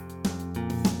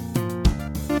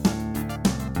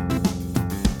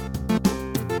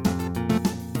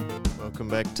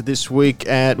back to This Week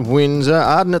at Windsor.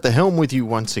 Arden at the helm with you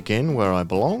once again, where I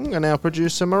belong, and our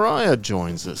producer Mariah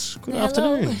joins us. Good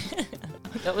afternoon.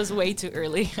 That was way too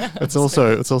early. It's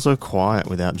also quiet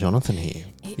without Jonathan here.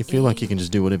 You feel like you can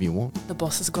just do whatever you want. The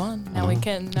boss is gone. Now we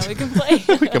can play.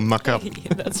 We can muck up.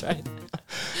 Yeah, that's right.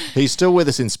 He's still with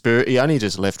us in spirit. He only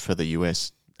just left for the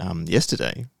US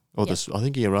yesterday. I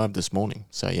think he arrived this morning.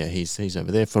 So yeah, he's over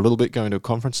there for a little bit, going to a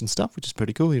conference and stuff, which is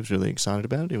pretty cool. He was really excited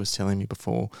about it. He was telling me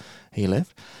before he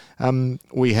left.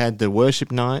 We had the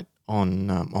worship night on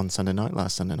last Sunday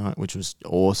night, which was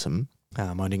awesome.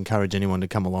 I'd encourage anyone to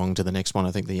come along to the next one.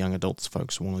 I think the young adults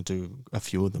folks want to do a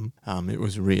few of them. It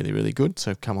was really, really good.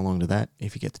 So come along to that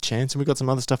if you get the chance. And we've got some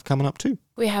other stuff coming up too.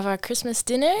 We have our Christmas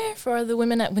dinner for the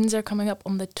women at Windsor coming up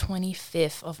on the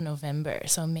 25th of November.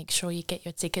 So make sure you get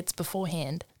your tickets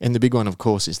beforehand. And the big one, of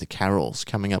course, is the carols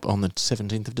coming up on the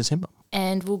 17th of December.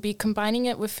 And we'll be combining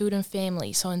it with food and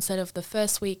family. So instead of the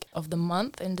first week of the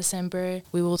month in December,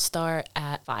 we will start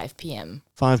at 5 p.m.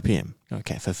 5 p.m.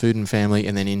 Okay, for food and family,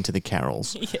 and then into the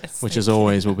carols. Yes. Which as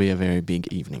always will be a very big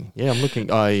evening. Yeah, I'm looking.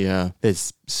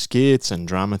 There's skits and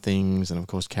drama things, and of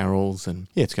course carols, and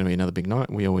yeah, it's going to be another big night.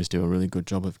 We always do a really good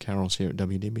job of carols here at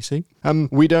WDBC.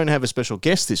 We don't have a special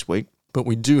guest this week, but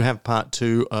we do have part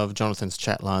 2 of Jonathan's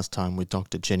chat last time with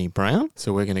Dr. Jenny Brown.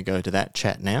 So we're going to go to that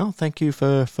chat now. Thank you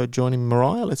for joining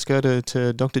Mariah. Let's go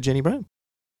to Dr. Jenny Brown.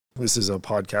 This is a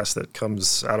podcast that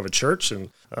comes out of a church, and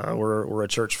we're a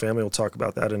church family. We'll talk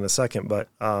about that in a second. But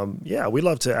we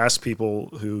love to ask people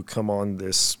who come on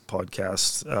this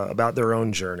podcast about their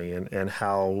own journey and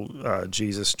how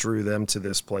Jesus drew them to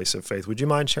this place of faith. Would you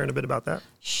mind sharing a bit about that?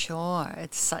 Sure.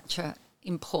 It's such an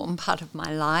important part of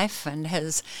my life and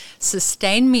has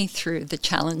sustained me through the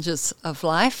challenges of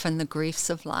life and the griefs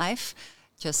of life,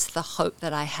 just the hope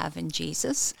that I have in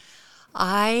Jesus.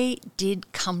 I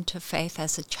did come to faith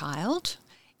as a child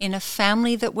in a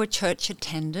family that were church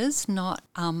attenders, not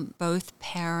both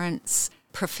parents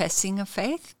professing a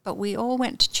faith, but we all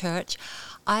went to church.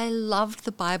 I loved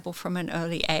the Bible from an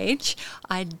early age.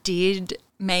 I did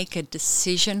make a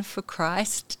decision for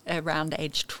Christ around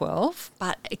age 12,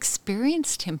 but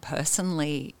experienced him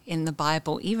personally in the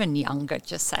Bible, even younger,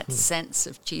 just that sense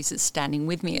of Jesus standing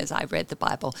with me as I read the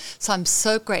Bible. So I'm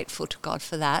so grateful to God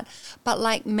for that. But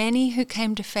like many who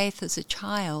came to faith as a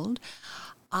child,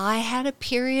 I had a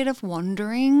period of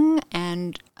wandering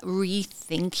and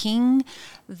rethinking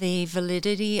the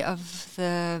validity of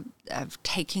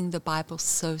taking the Bible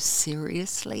so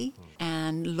seriously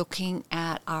and looking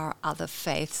at our other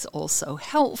faiths also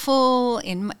helpful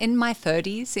in my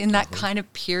 30s, in that kind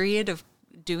of period of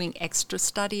doing extra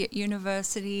study at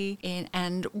university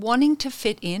and wanting to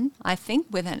fit in, I think,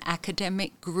 with an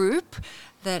academic group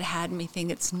that had me think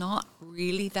it's not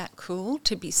really that cool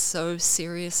to be so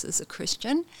serious as a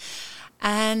Christian.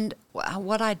 And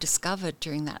what I discovered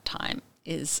during that time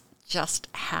is just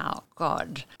how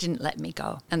God didn't let me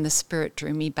go. And the Spirit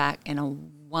drew me back in a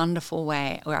wonderful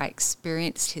way where I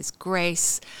experienced his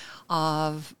grace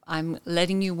of I'm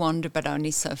letting you wander but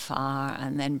only so far,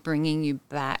 and then bringing you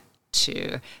back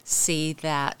to see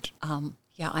that,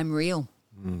 I'm real.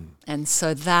 And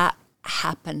so that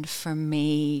happened for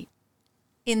me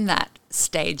in that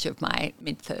stage of my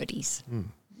mid-30s.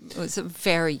 It was a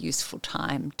very useful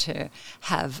time to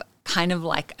have kind of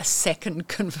like a second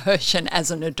conversion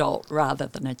as an adult rather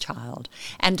than a child,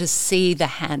 and to see the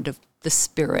hand of the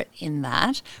Spirit in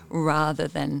that rather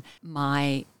than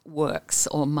my works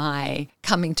or my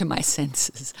coming to my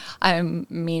senses. I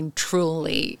mean,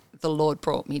 truly, the Lord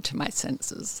brought me to my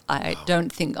senses. I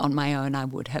don't think on my own I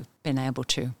would have been able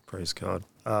to. Praise God.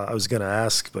 I was going to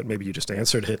ask, but maybe you just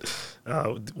answered it.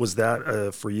 Was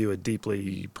that for you a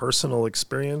deeply personal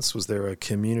experience? Was there a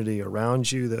community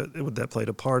around you that played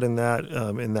a part in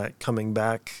that coming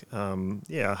back?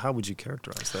 How would you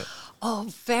characterize that? Oh,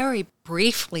 very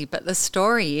briefly, but the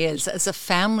story is, as a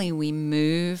family, we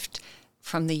moved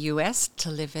from the US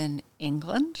to live in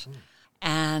England,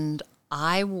 and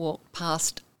I walked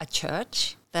past a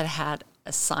church that had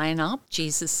a sign up,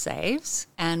 Jesus Saves,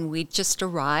 and we just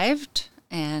arrived,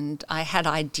 and I had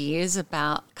ideas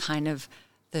about kind of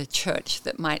the church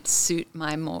that might suit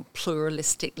my more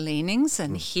pluralistic leanings,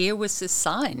 and here was this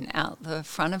sign out the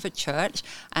front of a church,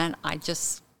 and I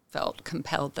just felt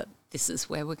compelled that this is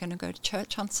where we're going to go to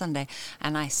church on Sunday.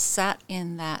 And I sat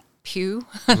in that pew,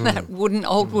 that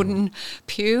wooden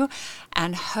pew,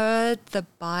 and heard the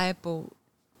Bible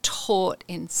taught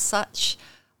in such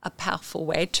a powerful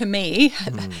way to me,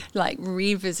 like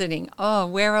revisiting,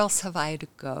 where else have I to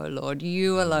go, Lord?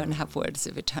 You alone have words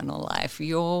of eternal life.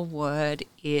 Your word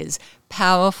is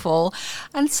powerful.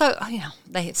 And so,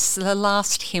 the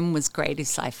last hymn was Great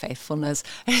is Thy Faithfulness.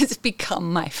 It's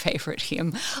become my favorite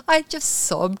hymn. I just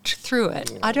sobbed through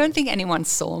it. I don't think anyone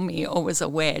saw me or was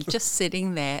aware, just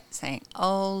sitting there saying,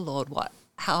 oh, Lord,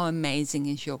 how amazing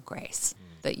is your grace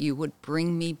that you would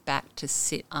bring me back to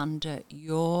sit under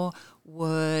your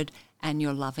word and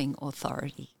your loving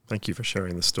authority. Thank you for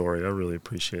sharing the story. I really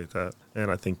appreciate that. And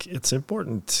I think it's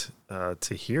important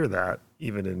to hear that,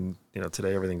 even in,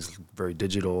 today everything's very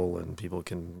digital and people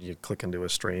you click into a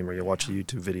stream or you watch a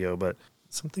YouTube video, but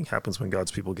something happens when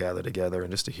God's people gather together,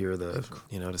 and just to hear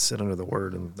to sit under the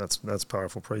word, and that's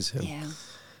powerful. Praise him.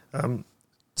 Yeah.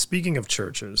 Speaking of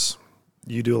churches,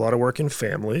 you do a lot of work in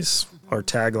families. Our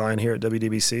tagline here at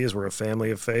WDBC is we're a family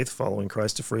of faith following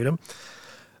Christ to freedom.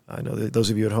 I know that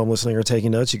those of you at home listening are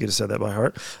taking notes. You could have said that by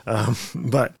heart.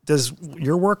 But does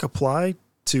your work apply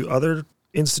to other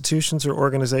institutions or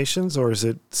organizations, or is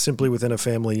it simply within a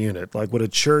family unit? Like, would a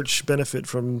church benefit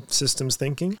from systems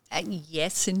thinking?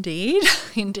 Yes, indeed.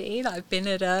 Indeed. I've been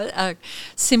at a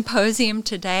symposium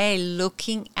today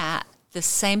looking at the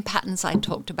same patterns I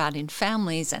talked about in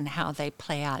families and how they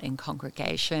play out in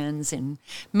congregations, in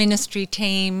ministry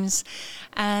teams.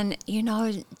 And,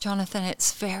 Jonathan,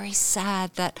 it's very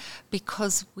sad that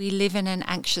because we live in an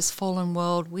anxious, fallen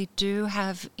world, we do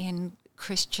have in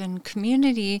Christian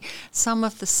community some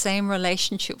of the same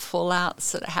relationship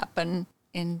fallouts that happen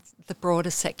in the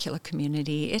broader secular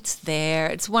community. It's there.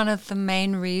 It's one of the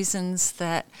main reasons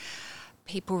that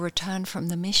people return from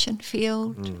the mission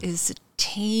field is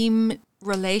team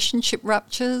relationship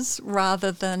ruptures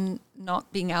rather than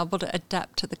not being able to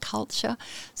adapt to the culture.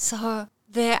 So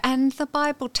and the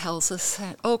Bible tells us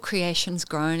that all creation's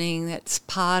groaning. That's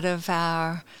part of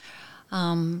our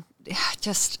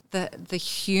just the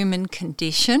human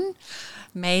condition,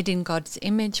 made in God's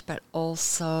image, but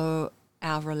also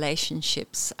our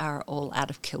relationships are all out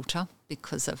of kilter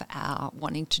because of our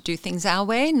wanting to do things our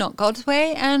way, not God's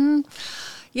way. And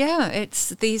it's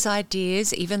these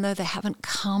ideas, even though they haven't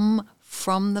come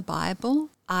from the Bible,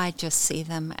 I just see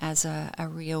them as a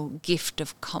real gift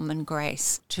of common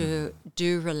grace to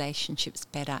do relationships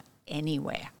better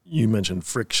anywhere. You mentioned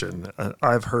friction.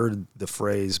 I've heard the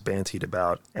phrase bantied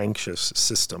about anxious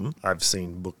system. I've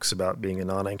seen books about being a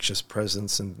non-anxious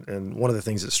presence. And one of the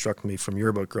things that struck me from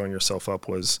your book, Growing Yourself Up,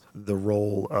 was the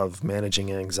role of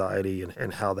managing anxiety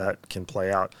and how that can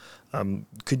play out.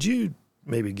 Could you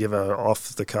maybe give a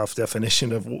off-the-cuff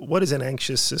definition of what is an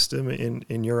anxious system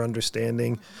in your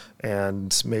understanding,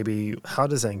 and maybe how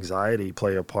does anxiety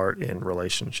play a part in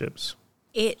relationships?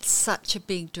 It's such a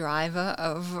big driver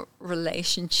of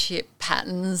relationship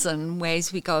patterns and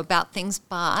ways we go about things,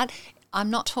 but I'm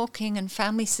not talking, and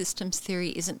family systems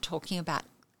theory isn't talking about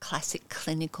classic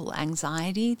clinical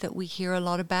anxiety that we hear a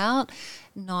lot about,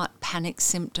 not panic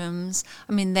symptoms.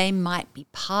 I mean, they might be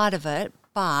part of it,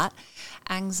 but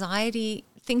anxiety,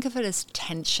 think of it as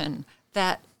tension,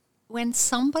 that when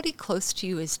somebody close to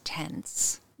you is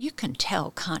tense, you can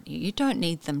tell, can't you? You don't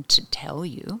need them to tell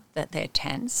you that they're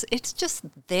tense. It's just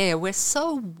there. We're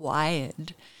so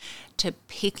wired to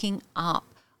picking up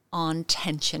on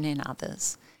tension in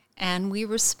others. And we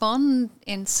respond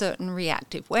in certain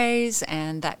reactive ways,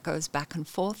 and that goes back and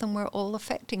forth, and we're all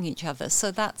affecting each other. So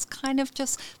that's kind of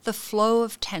just the flow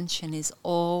of tension is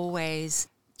always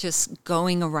just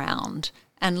going around,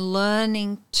 and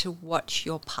learning to watch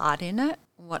your part in it.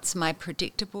 What's my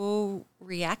predictable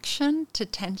reaction to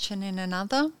tension in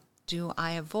another? Do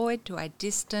I avoid? Do I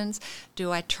distance?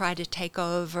 Do I try to take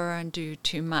over and do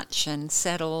too much and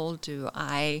settle? Do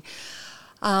I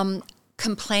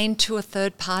complain to a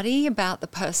third party about the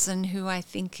person who I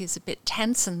think is a bit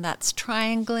tense, and that's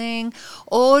triangling?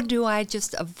 Or do I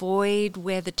just avoid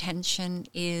where the tension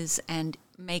is and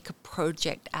make a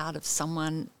project out of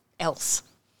someone else,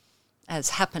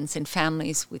 as happens in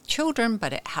families with children,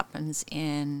 but it happens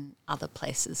in other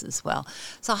places as well.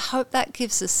 So I hope that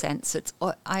gives a sense.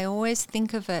 I always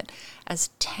think of it as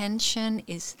tension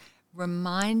is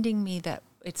reminding me that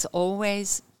it's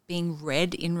always being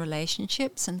read in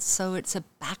relationships, and so it's a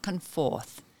back and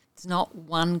forth. It's not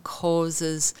one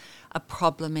causes a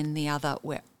problem in the other.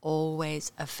 We're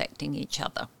always affecting each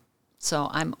other. So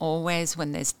I'm always,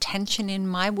 when there's tension in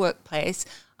my workplace,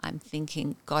 I'm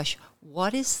thinking, gosh,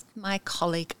 what is my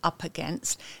colleague up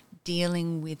against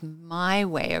dealing with my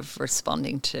way of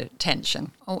responding to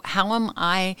tension? Or how am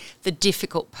I the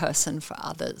difficult person for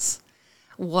others?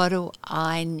 What do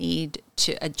I need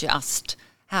to adjust?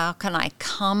 How can I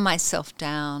calm myself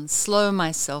down, slow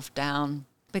myself down,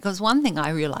 Because one thing I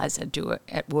realize I do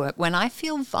at work, when I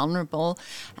feel vulnerable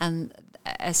and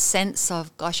a sense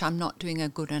of, gosh, I'm not doing a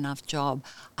good enough job,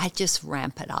 I just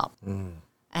ramp it up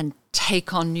and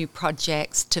take on new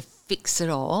projects to fix it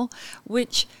all,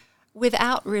 which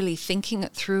without really thinking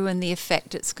it through and the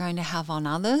effect it's going to have on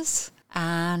others.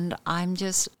 And I'm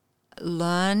just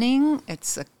learning.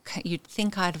 You'd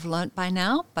think I'd have learnt by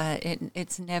now, but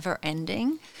it's never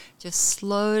ending. Just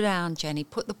slow down, Jenny.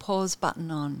 Put the pause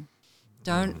button on.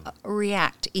 Don't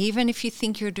react. Even if you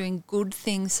think you're doing good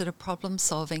things that are problem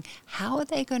solving, how are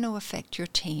they going to affect your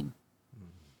team?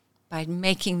 By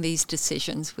making these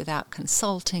decisions without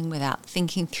consulting, without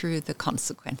thinking through the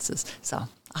consequences. So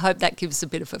I hope that gives a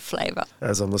bit of a flavor.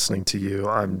 As I'm listening to you,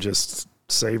 I'm just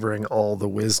savoring all the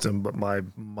wisdom, but my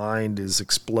mind is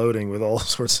exploding with all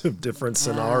sorts of different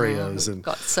scenarios. We've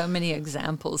got so many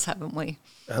examples, haven't we?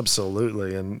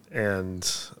 Absolutely. And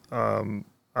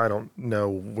I don't know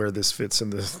where this fits in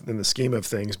the scheme of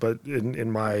things, but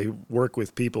in my work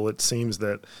with people, it seems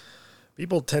that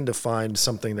people tend to find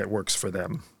something that works for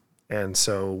them. And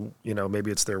so,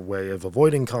 maybe it's their way of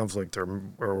avoiding conflict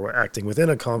or acting within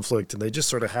a conflict, and they just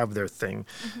sort of have their thing.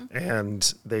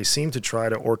 And they seem to try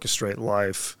to orchestrate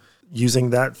life using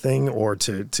that thing or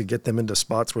to get them into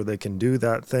spots where they can do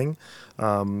that thing.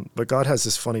 But God has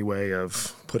this funny way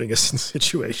of putting us in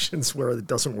situations where it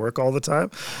doesn't work all the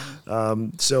time.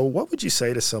 So what would you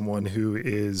say to someone who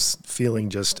is feeling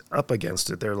just up against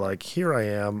it? They're like, here I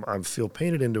am, I feel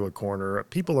painted into a corner.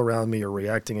 People around me are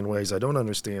reacting in ways I don't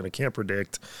understand, I can't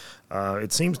predict.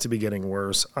 It seems to be getting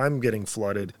worse. I'm getting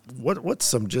flooded. What's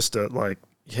some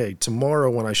hey,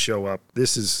 tomorrow when I show up,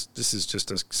 this is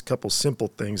just a couple simple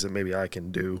things that maybe I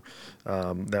can do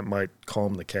that might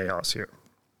calm the chaos here?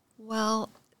 Well,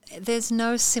 there's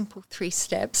no simple 3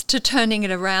 steps to turning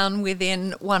it around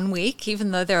within 1 week,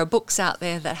 even though there are books out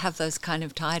there that have those kind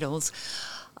of titles.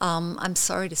 I'm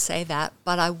sorry to say that,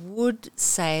 but I would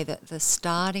say that the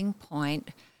starting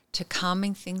point to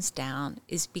calming things down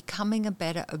is becoming a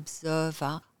better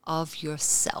observer of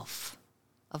yourself,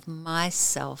 of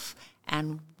myself,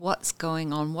 and what's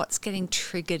going on, what's getting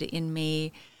triggered in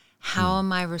me, how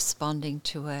am I responding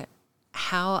to it,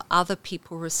 how are other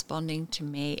people responding to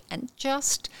me, and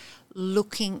just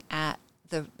looking at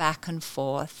the back and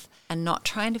forth and not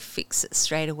trying to fix it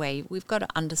straight away. We've got to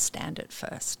understand it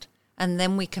first. And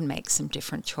then we can make some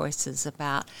different choices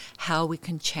about how we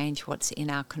can change what's in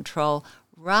our control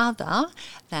rather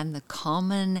than the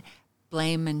common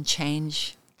blame and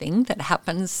change thing that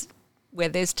happens where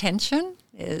there's tension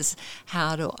is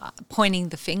pointing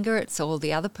the finger, it's all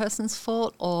the other person's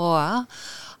fault, or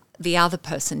the other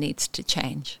person needs to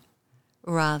change,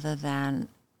 rather than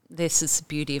this is the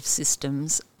beauty of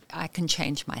systems. I can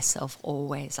change myself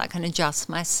always. I can adjust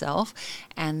myself,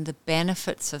 and the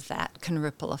benefits of that can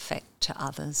ripple effect to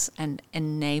others and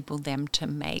enable them to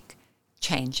make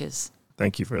changes.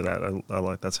 Thank you for that. I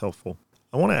like that's helpful.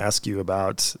 I want to ask you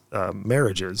about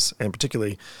marriages, and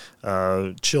particularly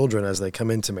children as they come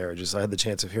into marriages. I had the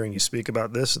chance of hearing you speak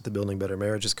about this at the Building Better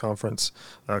Marriages conference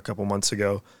a couple months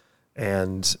ago,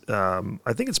 and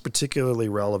I think it's particularly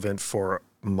relevant for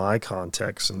my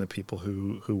context and the people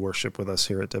who worship with us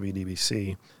here at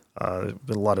WDBC. There's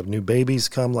been a lot of new babies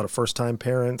come, a lot of first-time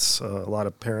parents, a lot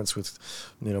of parents with,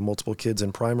 multiple kids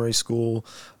in primary school,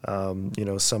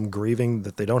 some grieving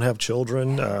that they don't have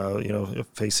children,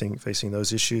 facing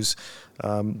those issues.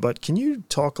 But can you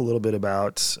talk a little bit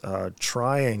about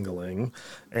triangling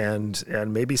and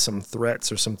maybe some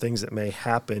threats or some things that may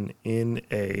happen in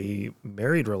a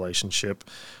married relationship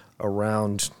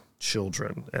around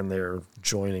children and their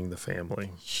joining the family?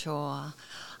 Sure.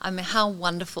 I mean, how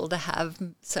wonderful to have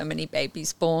so many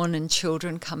babies born and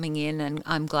children coming in, and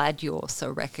I'm glad you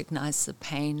also recognize the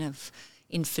pain of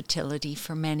infertility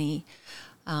for many.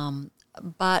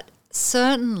 But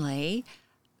certainly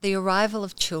the arrival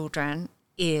of children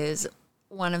is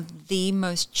one of the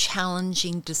most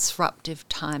challenging, disruptive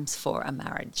times for a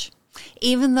marriage.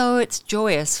 Even though it's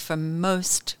joyous for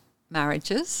most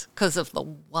marriages because of the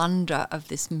wonder of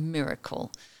this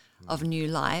miracle of new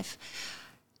life,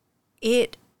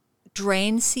 it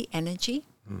drains the energy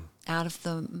out of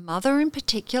the mother in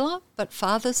particular, but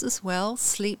fathers as well.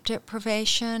 Sleep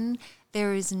deprivation.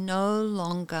 There is no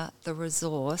longer the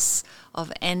resource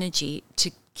of energy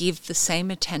to give the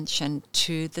same attention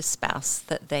to the spouse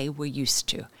that they were used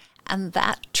to. And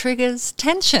that triggers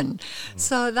tension.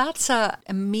 So that's an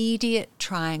immediate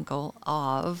triangle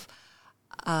of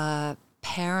a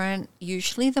parent,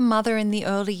 usually the mother in the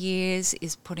early years,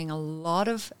 is putting a lot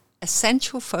of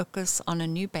essential focus on a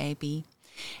new baby,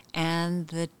 And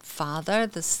the father,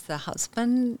 the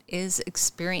husband, is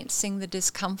experiencing the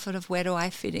discomfort of, where do I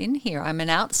fit in here? I'm an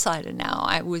outsider now.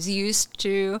 I was used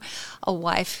to a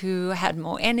wife who had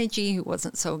more energy, who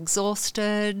wasn't so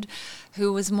exhausted,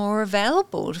 who was more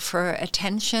available for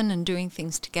attention and doing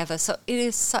things together. So it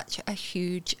is such a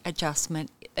huge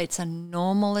adjustment. It's a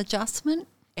normal adjustment.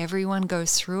 Everyone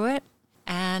goes through it.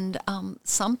 And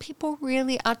some people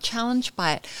really are challenged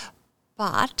by it.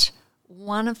 But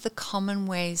one of the common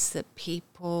ways that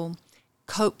people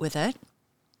cope with it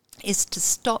is to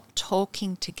stop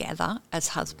talking together as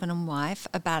husband and wife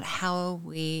about how are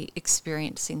we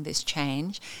experiencing this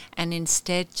change, and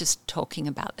instead just talking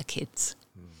about the kids.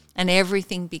 And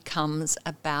everything becomes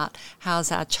about,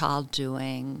 how's our child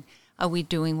doing? Are we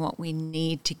doing what we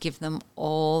need to give them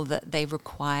all that they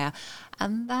require?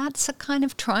 And that's a kind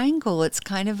of triangle. It's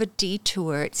kind of a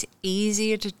detour. It's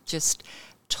easier to just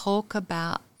talk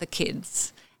about the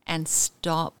kids and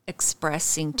stop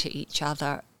expressing to each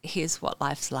other, here's what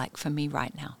life's like for me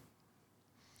right now.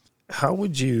 How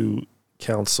would you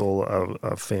counsel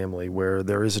a family where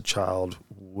there is a child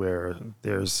where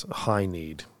there's high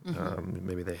need?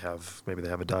 Maybe they have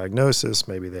a diagnosis,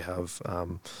 maybe they have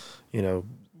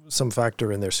some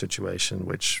factor in their situation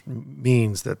which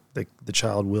means that the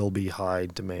child will be high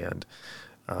demand.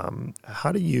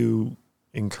 How do you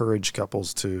encourage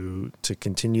couples to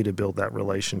continue to build that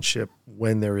relationship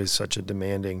when there is such a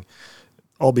demanding,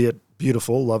 albeit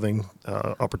beautiful, loving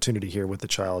opportunity here with the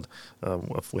child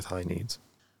with high needs?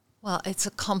 Well, it's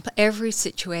every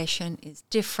situation is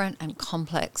different and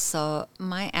complex, so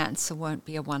my answer won't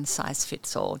be a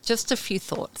one-size-fits-all. Just a few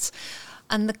thoughts.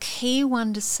 And the key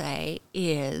one to say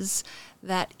is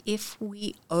that if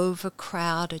we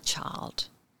overcrowd a child,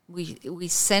 we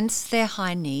sense their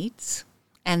high needs,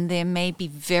 and there may be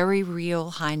very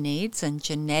real high needs and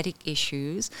genetic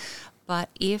issues, but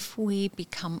if we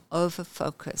become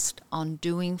over-focused on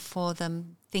doing for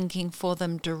them, thinking for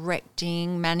them,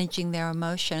 directing, managing their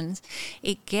emotions,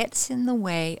 it gets in the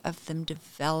way of them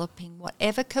developing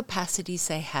whatever capacities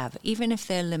they have, even if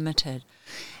they're limited.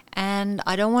 And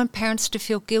I don't want parents to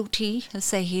feel guilty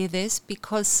as they hear this,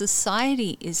 because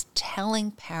society is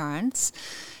telling parents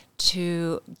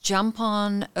to jump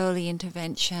on early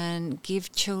intervention,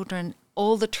 give children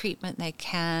all the treatment they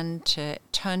can to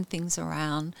turn things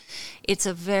around. It's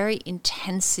a very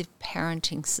intensive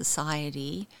parenting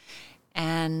society,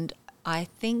 and I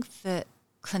think that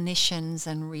clinicians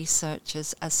and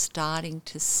researchers are starting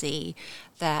to see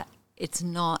that it's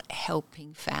not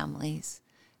helping families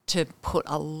to put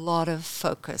a lot of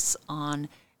focus on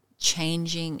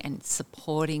changing and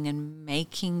supporting and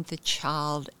making the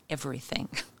child everything.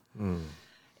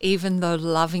 Even though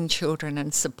loving children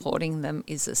and supporting them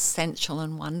is essential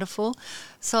and wonderful.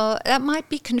 So that might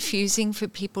be confusing for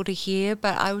people to hear,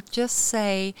 but I would just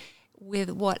say, with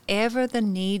whatever the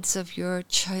needs of your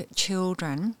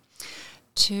children,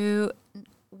 to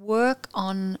work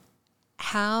on,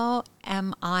 how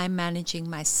am I managing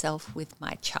myself with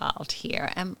my child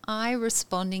here? Am I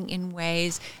responding in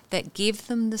ways that give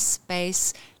them the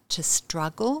space to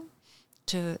struggle,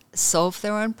 to solve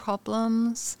their own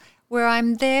problems? Where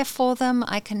I'm there for them,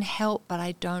 I can help, but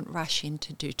I don't rush in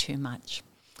to do too much.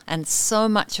 And so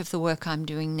much of the work I'm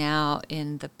doing now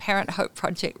in the Parent Hope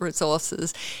Project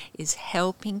resources is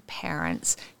helping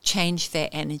parents change their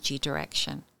energy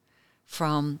direction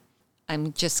from,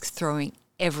 I'm just throwing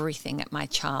everything at my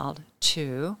child,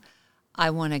 to, I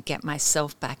want to get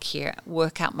myself back here,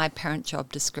 work out my parent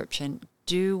job description,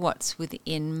 do what's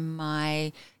within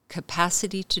my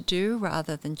capacity to do,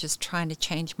 rather than just trying to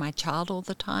change my child all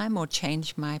the time or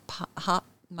change my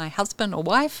husband or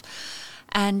wife,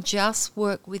 and just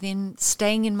work within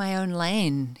staying in my own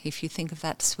lane, if you think of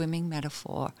that swimming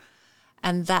metaphor.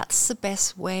 And that's the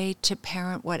best way to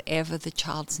parent whatever the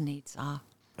child's needs are.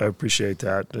 I appreciate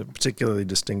that, particularly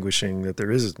distinguishing that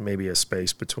there is maybe a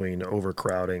space between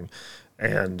overcrowding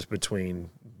and between,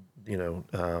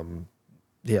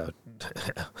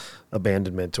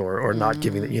 abandonment or not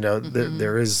giving it,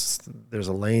 there's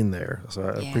a lane there. So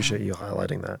I appreciate you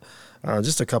highlighting that.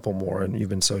 Just a couple more, and you've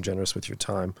been so generous with your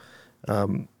time.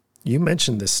 You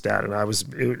mentioned this stat, and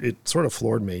it sort of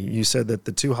floored me. You said that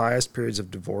the two highest periods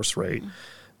of divorce rate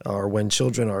are when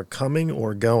children are coming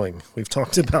or going. We've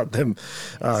talked about them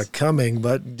coming,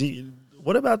 but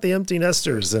what about the empty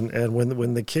nesters and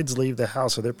when the kids leave the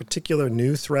house? Are there particular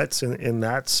new threats in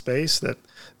that space that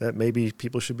maybe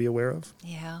people should be aware of?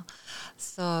 Yeah.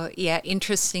 So,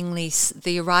 interestingly,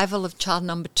 the arrival of child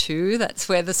number 2, that's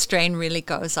where the strain really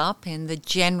goes up in the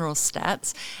general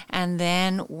stats. And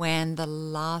then when the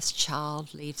last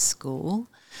child leaves school.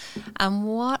 And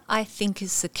what I think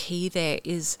is the key there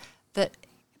is that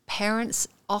parents,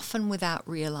 often without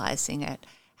realizing it,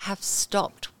 have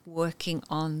stopped working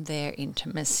on their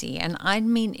intimacy. And I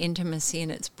mean intimacy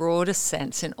in its broadest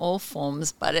sense, in all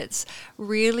forms, but it's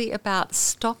really about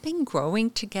stopping growing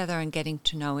together and getting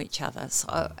to know each other.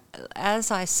 So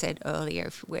as I said earlier,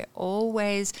 if we're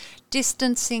always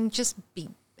distancing,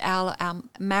 our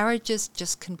marriages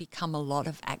just can become a lot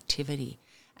of activity.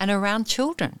 And around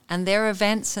children and their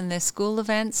events and their school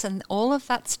events, and all of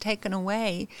that's taken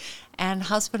away. And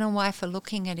husband and wife are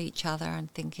looking at each other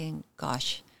and thinking,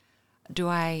 gosh, do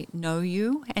I know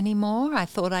you anymore? I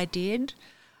thought I did.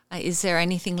 Is there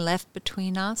anything left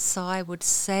between us? So I would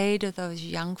say to those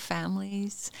young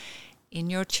families in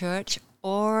your church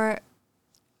or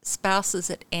spouses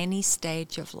at any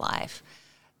stage of life,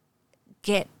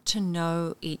 get to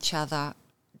know each other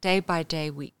day by day,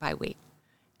 week by week.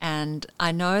 And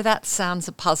I know that sounds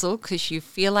a puzzle because you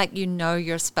feel like you know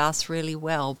your spouse really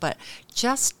well, but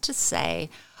just to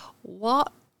say,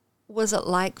 what was it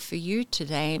like for you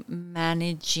today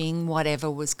managing whatever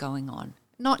was going on?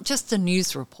 Not just a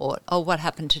news report, oh, what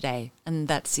happened today, and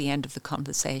that's the end of the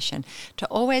conversation. To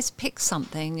always pick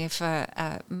something. If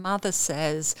a mother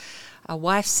says, a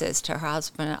wife says to her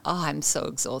husband, oh, I'm so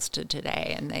exhausted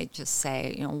today, and they just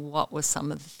say, what were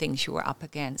some of the things you were up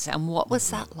against, and what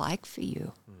was that like for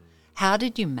you? How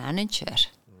did you manage it?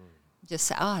 Just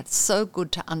say, oh, it's so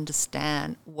good to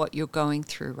understand what you're going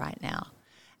through right now.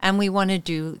 And we want to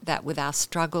do that with our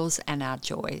struggles and our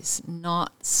joys,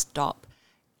 not stop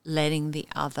letting the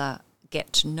other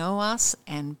get to know us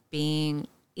and being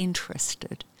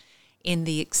interested in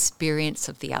the experience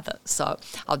of the other. So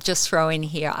I'll just throw in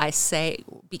here, I say,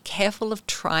 be careful of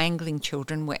triangling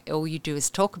children where all you do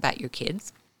is talk about your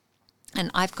kids. And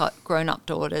I've got grown-up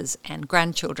daughters and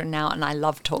grandchildren now, and I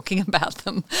love talking about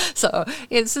them. So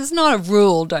this is not a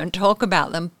rule, don't talk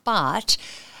about them. But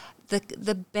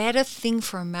the better thing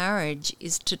for a marriage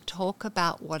is to talk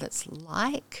about what it's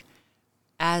like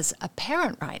as a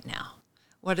parent right now,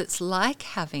 what it's like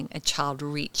having a child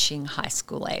reaching high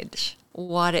school age,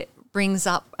 what it brings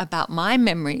up about my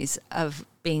memories of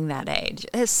being that age.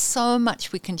 There's so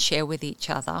much we can share with each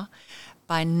other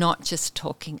by not just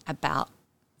talking about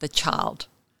the child,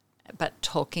 but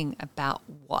talking about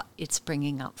what it's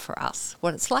bringing up for us,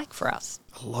 what it's like for us.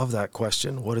 I love that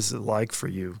question. What is it like for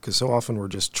you? Because so often we're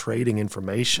just trading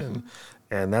information,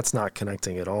 and that's not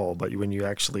connecting at all. But when you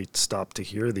actually stop to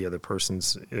hear the other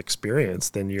person's experience,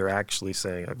 then you're actually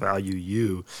saying, I value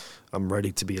you. I'm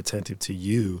ready to be attentive to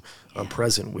you. I'm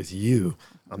present with you.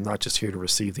 I'm not just here to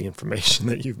receive the information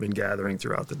that you've been gathering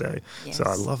throughout the day. Yes. So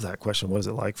I love that question. What is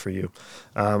it like for you?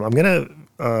 I'm going to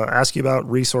ask you about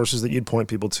resources that you'd point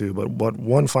people to, but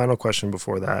one final question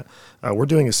before that. We're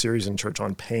doing a series in church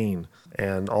on pain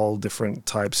and all different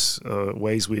types,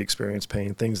 ways we experience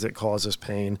pain, things that cause us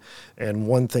pain. And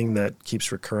one thing that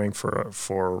keeps recurring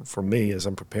for me as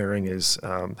I'm preparing is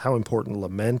how important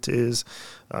lament is,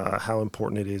 how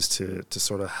important it is to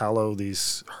sort of hallow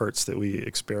these hurts that we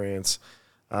experience.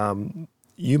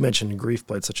 You mentioned grief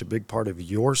played such a big part of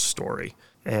your story.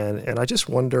 And I just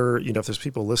wonder, if there's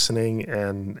people listening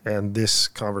and this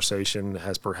conversation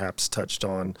has perhaps touched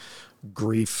on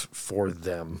grief for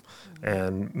them.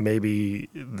 And maybe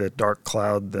the dark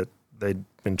cloud that they'd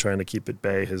been trying to keep at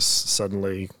bay has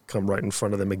suddenly come right in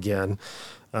front of them again.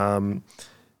 How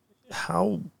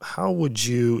would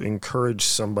you encourage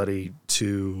somebody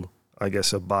to, I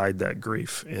guess, abide that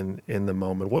grief in the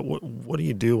moment? What do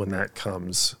you do when that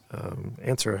comes?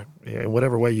 Answer in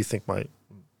whatever way you think might.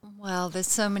 Well, there's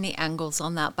so many angles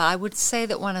on that, but I would say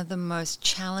that one of the most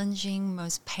challenging,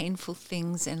 most painful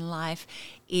things in life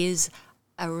is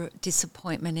a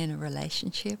disappointment in a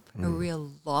relationship, a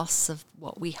real loss of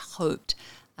what we hoped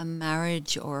a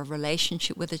marriage or a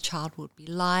relationship with a child would be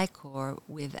like, or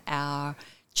with our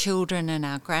children and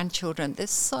our grandchildren.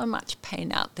 There's so much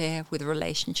pain out there with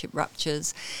relationship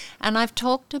ruptures. And I've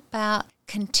talked about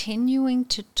continuing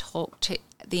to talk to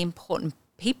the important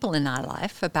people in our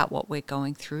life about what we're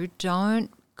going through. Don't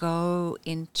go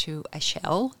into a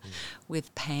shell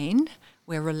with pain.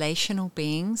 We're relational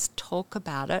beings. Talk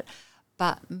about it.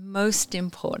 But most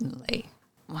importantly,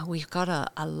 we've got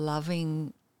a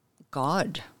loving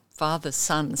God, Father,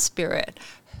 Son, Spirit,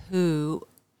 who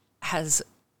has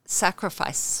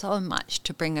sacrificed so much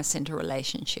to bring us into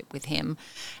relationship with him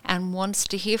and wants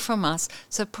to hear from us.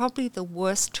 So probably the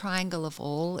worst triangle of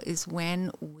all is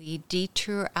when we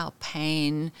detour our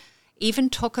pain, even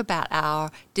talk about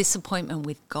our disappointment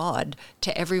with God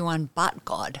to everyone but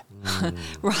God,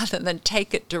 rather than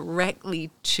take it directly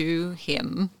to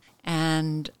him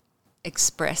and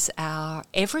express our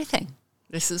everything.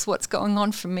 This is what's going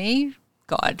on for me.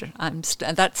 God,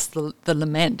 that's the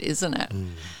lament, isn't it?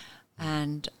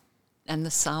 And the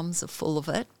Psalms are full of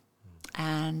it.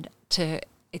 And to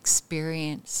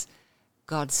experience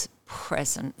God's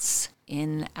presence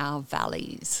in our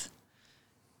valleys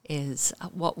is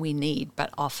what we need,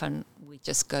 but often we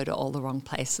just go to all the wrong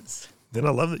places. Then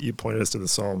I love that you pointed us to the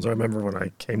Psalms. I remember when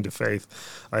I came to faith,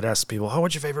 I'd ask people,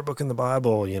 what's your favorite book in the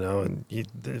Bible? And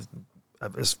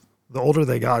the older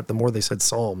they got, the more they said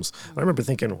Psalms. I remember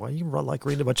thinking, why you like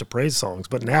reading a bunch of praise songs?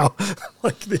 But now,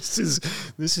 like this is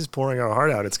pouring our heart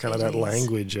out. It's kind of that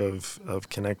language of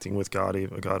connecting with God, a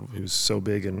God who's so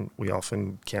big and we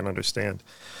often can't understand.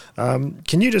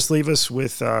 Can you just leave us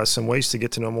with some ways to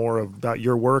get to know more about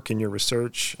your work and your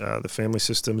research, the Family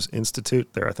Systems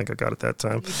Institute? There, I think I got it that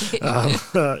time.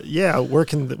 Where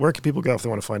can people go if they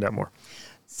want to find out more?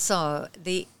 So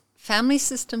the Family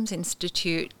Systems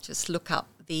Institute, just look up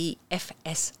the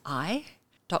FSI.com.au,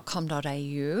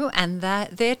 and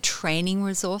they're training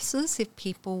resources if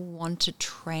people want to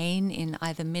train in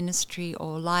either ministry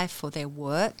or life or their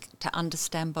work to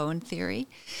understand Bowen theory.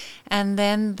 And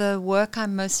then the work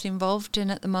I'm most involved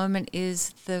in at the moment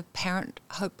is the Parent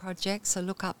Hope Project. So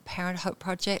look up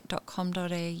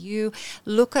parenthopeproject.com.au.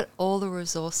 Look at all the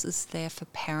resources there for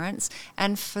parents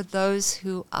and for those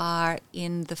who are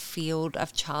in the field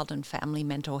of child and family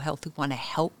mental health who want to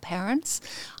help parents.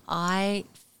 I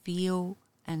feel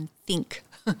and think,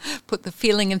 put the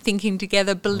feeling and thinking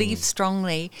together, believe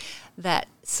strongly that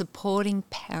supporting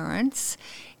parents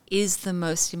is the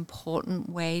most important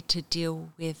way to deal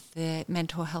with the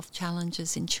mental health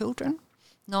challenges in children.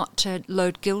 Not to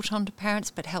load guilt onto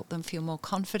parents, but help them feel more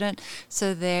confident.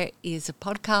 So there is a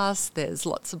podcast, there's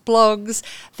lots of blogs,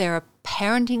 there are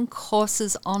parenting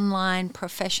courses online,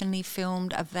 professionally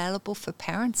filmed, available for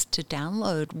parents to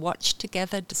download, watch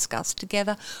together, discuss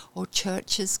together, or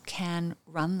churches can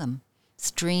run them,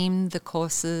 stream the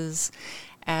courses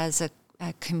as a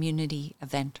community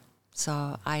event.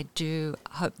 So I do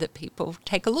hope that people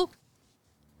take a look.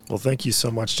 Well, thank you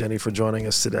so much, Jenny, for joining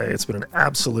us today. It's been an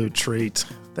absolute treat.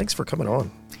 Thanks for coming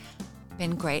on.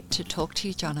 Been great to talk to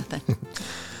you, Jonathan.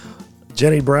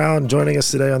 Jenny Brown joining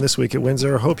us today on This Week at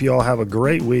Windsor. Hope you all have a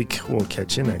great week. We'll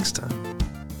catch you next time.